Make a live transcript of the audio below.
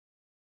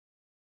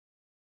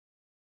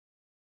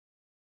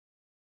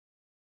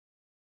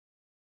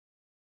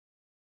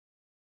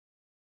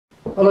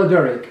Hello,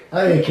 Derek.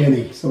 Hi,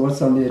 Kenny. So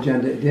what's on the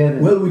agenda today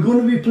then? Well, we're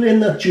going to be playing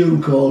that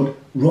tune called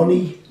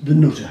Ronnie the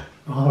Nutter.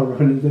 Oh,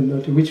 Ronnie the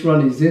Nutter. Which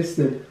Ronnie is this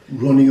then?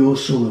 Ronnie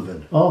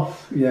O'Sullivan. Oh,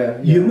 yeah.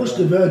 You must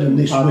have heard him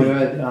this I've week.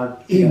 heard.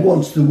 He yes.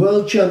 wants the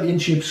World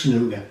Championship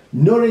snooker,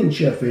 not in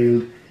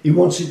Sheffield. He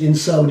wants it in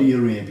Saudi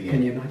Arabia.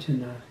 Can you imagine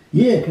that?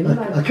 Yeah, Can you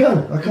I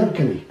can,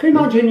 Kenny. Can you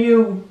imagine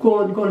you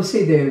going to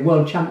see the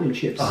World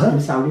Championships in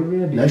Saudi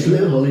Arabia? Nice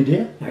little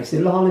holiday. Nice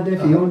little holiday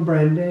for you and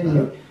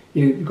Brenda.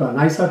 You've got a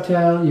nice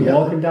hotel, you're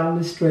walking down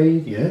the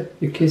street,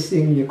 you're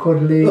kissing, you're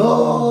cuddling.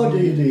 Oh,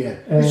 dear.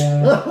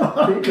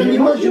 Can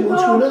you imagine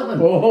what's going to happen?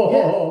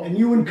 Yeah. And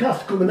you and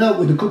Kath coming out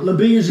with a couple of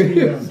beers in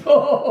your hand.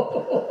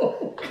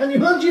 Can you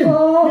imagine?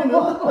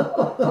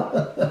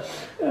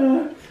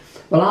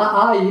 Well,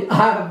 I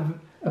have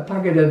a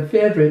packet of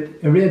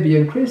favourite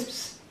Arabian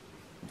crisps.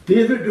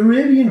 Favourite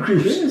Arabian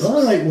crisps?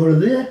 All right, what are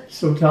they?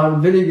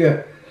 Sultan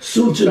vinegar.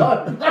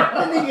 Sultan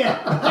vinegar.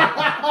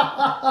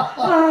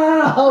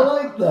 I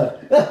like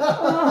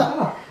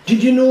that.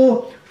 Did you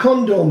know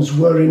condoms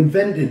were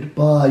invented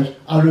by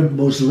Arab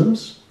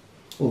Muslims?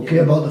 Okay,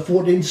 about the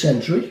 14th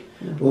century.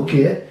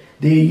 Okay,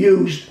 they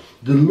used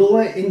the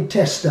lower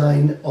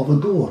intestine of a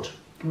goat.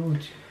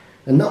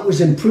 And that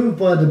was improved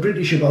by the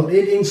British about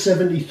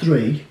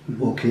 1873.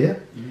 Okay,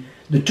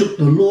 they took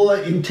the lower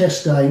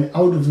intestine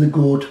out of the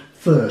goat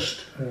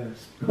first.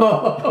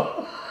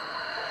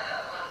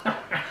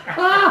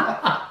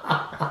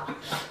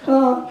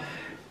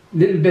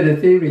 Little bit of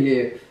theory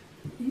here.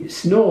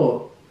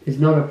 Snow is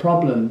not a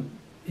problem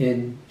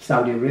in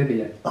Saudi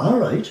Arabia. All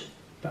right.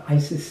 But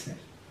ISIS said.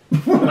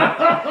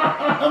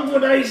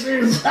 What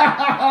ISIS?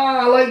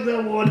 I like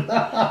that one.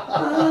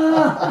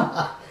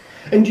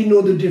 And do you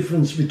know the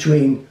difference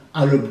between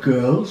Arab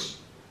girls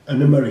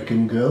and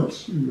American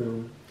girls?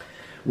 No.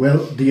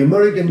 Well, the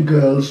American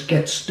girls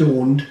get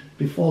stoned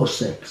before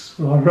sex.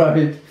 All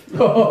right.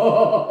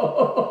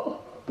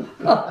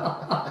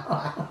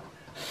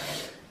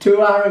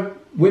 Two Arab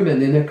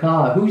women in a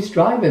car. Who's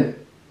driving?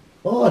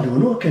 Oh, I don't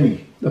know,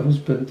 Kenny. The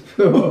husband.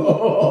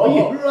 Oh,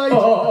 you're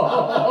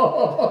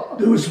right.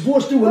 They were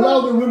supposed to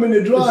allow the women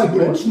to drive,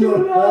 but it's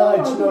not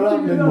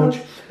happening much.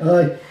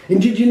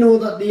 And did you know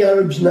that the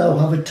Arabs now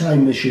have a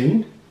time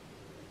machine?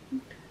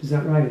 Is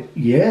that right?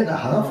 Yeah, they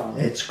have. Oh.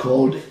 It's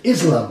called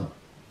Islam.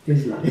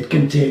 Islam. It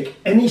can take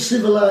any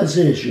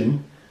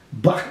civilization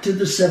back to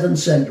the 7th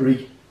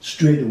century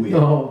straight away.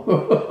 Oh.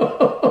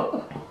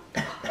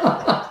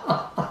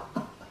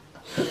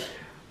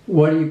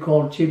 What do you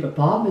call cheap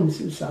apartments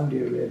in Saudi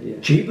Arabia?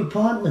 Cheap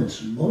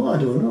apartments? Oh, I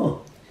don't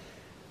know.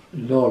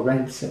 Low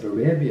rents of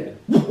Arabia.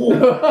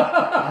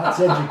 That's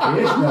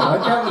education. I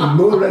can't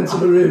low rents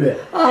of Arabia.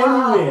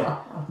 Anyway,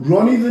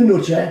 Ronnie the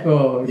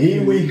Nutter,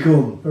 here we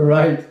come.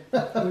 Right.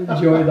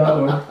 Enjoy that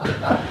one.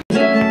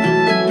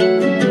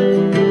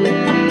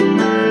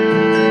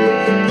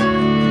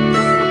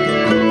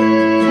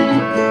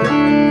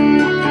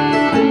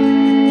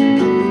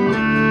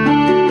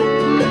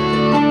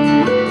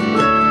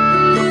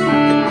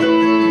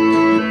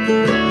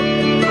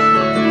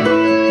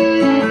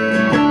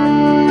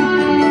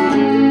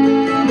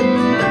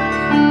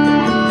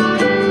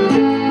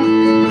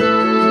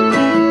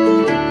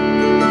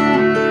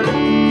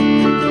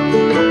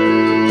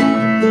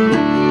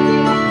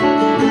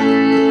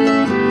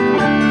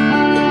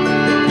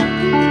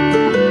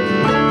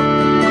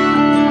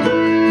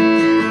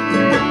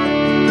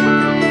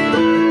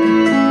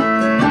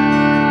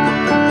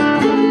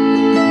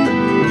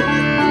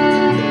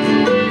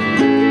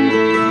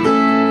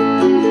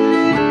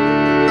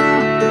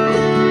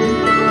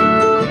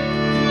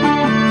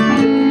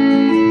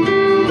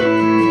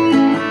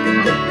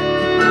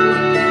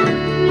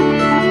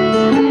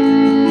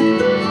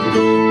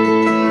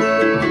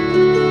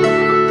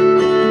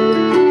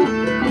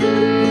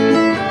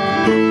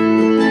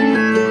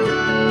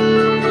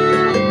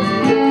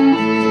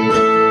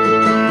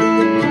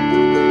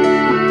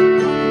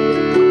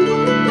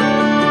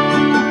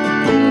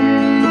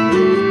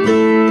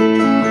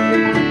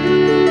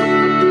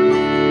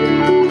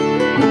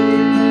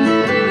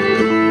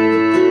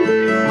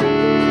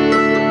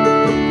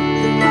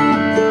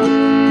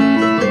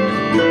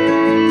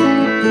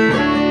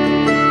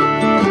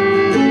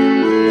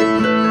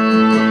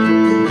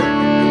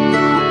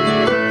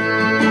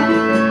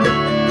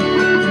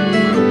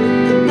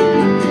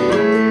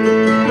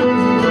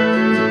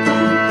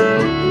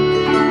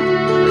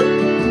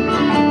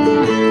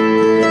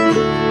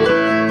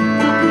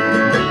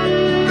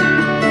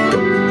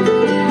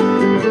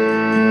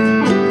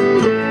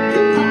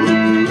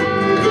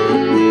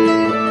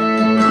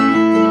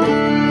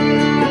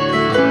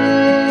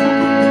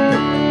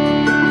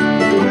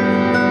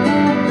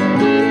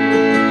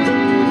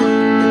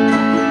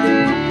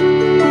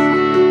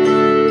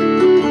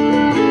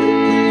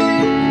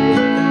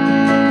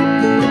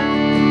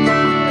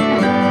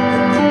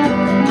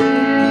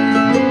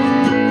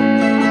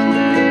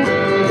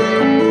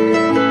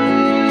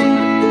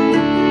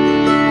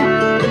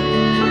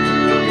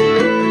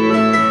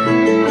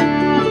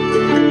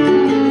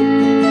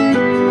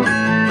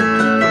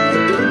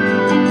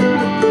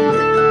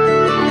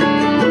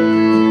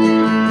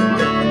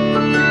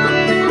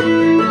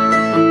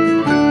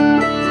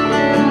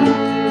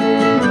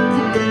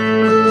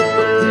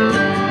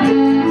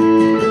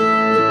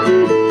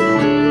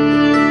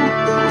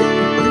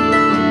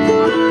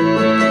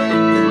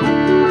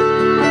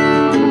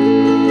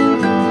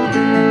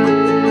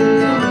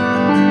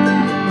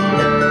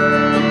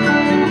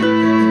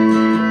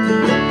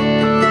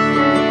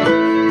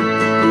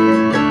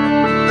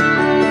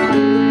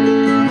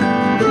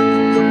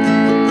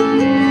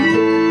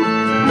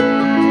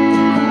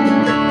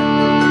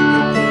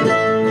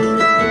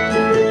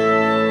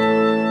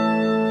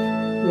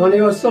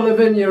 Ronnie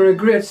O'Sullivan, you're a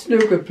great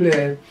snooker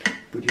player.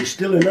 But you're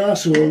still an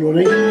arsehole,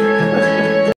 Ronnie.